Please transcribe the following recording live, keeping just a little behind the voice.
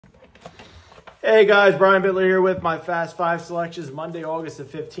Hey guys, Brian Bitler here with my Fast 5 selections. Monday, August the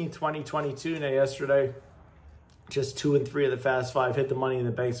 15th, 2022. Now yesterday, just 2 and 3 of the Fast 5 hit the money in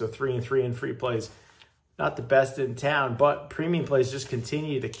the bank, so 3 and 3 in free plays. Not the best in town, but premium plays just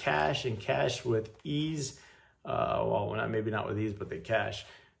continue to cash and cash with ease. Well, maybe not with ease, but they cash.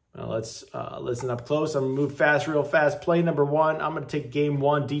 Let's listen up close. I'm going to move fast, real fast. Play number 1. I'm going to take game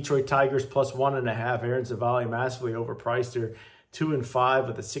 1, Detroit Tigers plus 1.5. Aaron Zavalli massively overpriced here. 2 and 5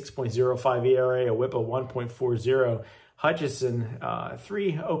 with a 6.05 ERA, a whip of 1.40. Hutchison,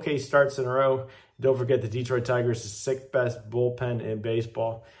 3 okay starts in a row. Don't forget the Detroit Tigers, the 6th best bullpen in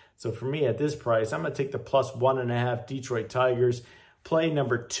baseball. So for me at this price, I'm going to take the plus 1.5 Detroit Tigers. Play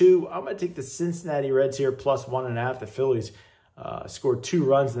number 2, I'm going to take the Cincinnati Reds here plus 1.5. The Phillies scored 2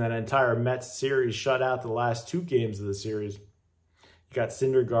 runs in that entire Mets series, shut out the last 2 games of the series. You got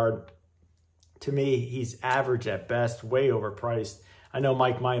Syndergaard. To me, he's average at best, way overpriced. I know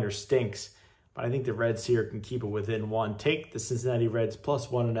Mike Minor stinks, but I think the Reds here can keep it within 1. Take the Cincinnati Reds plus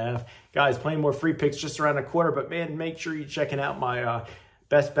 1.5. Guys, plenty more free picks just around a quarter, but man, make sure you're checking out my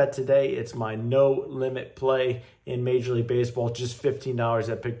best bet today. It's my no limit play in Major League Baseball, just $15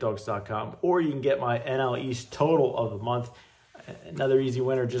 at PickDawgz.com. Or you can get my NL East total of the month. Another easy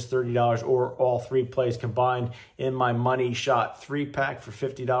winner, just $30, or all 3 plays combined in my money shot 3-pack for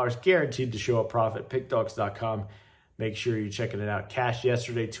 $50, guaranteed to show a profit. PickDawgz.com. Make sure you're checking it out. Cash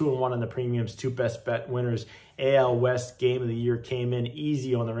yesterday, 2 and 1 on the premiums, 2 best bet winners. AL West game of the year came in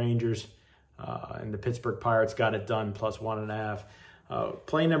easy on the Rangers, and the Pittsburgh Pirates got it done, plus 1.5.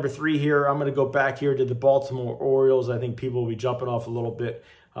 Play number 3 here. I'm going to go back here to the Baltimore Orioles. I think people will be jumping off a little bit.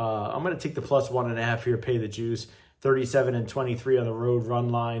 I'm going to take the plus 1.5 here, pay the juice. 37 and 23 on the road run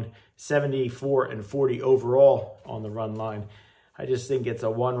line, 74 and 40 overall on the run line. I just think it's a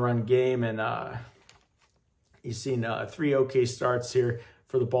 1-run game, and you've seen 3 okay starts here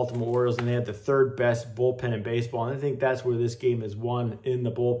for the Baltimore Orioles, and they had the 3rd best bullpen in baseball. And I think that's where this game is won, in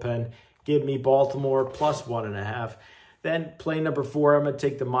the bullpen. Give me Baltimore plus 1.5. Then play number 4, I'm going to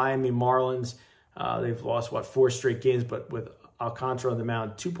take the Miami Marlins. They've lost, 4 straight games, but with Alcantara on the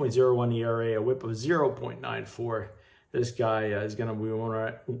mound, 2.01 ERA, a whip of 0.94. This guy is going to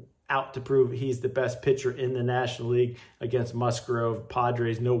be out to prove he's the best pitcher in the National League against Musgrove.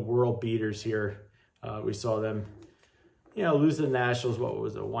 Padres, no world beaters here. We saw them, lose the Nationals. What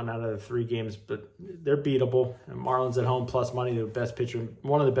was it, 1 out of the 3 games? But they're beatable. And Marlins at home plus money, the best pitcher,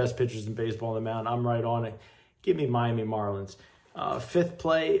 one of the best pitchers in baseball on the mound. I'm right on it. Give me Miami Marlins. 5th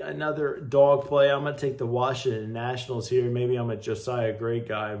play, another dog play. I'm going to take the Washington Nationals here. Maybe I'm a Josiah Gray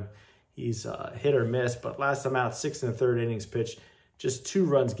guy. He's hit or miss, but last time out, 6 1/3 innings pitched, just 2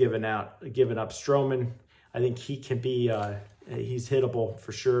 runs given up. Stroman, I think he can be, he's hittable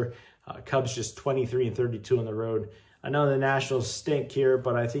for sure. Cubs just 23 and 32 on the road. I know the Nationals stink here,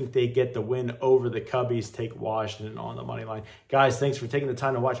 but I think they get the win over the Cubbies. Take Washington on the money line. Guys, thanks for taking the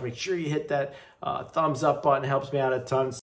time to watch. Make sure you hit that thumbs up button. Helps me out a ton.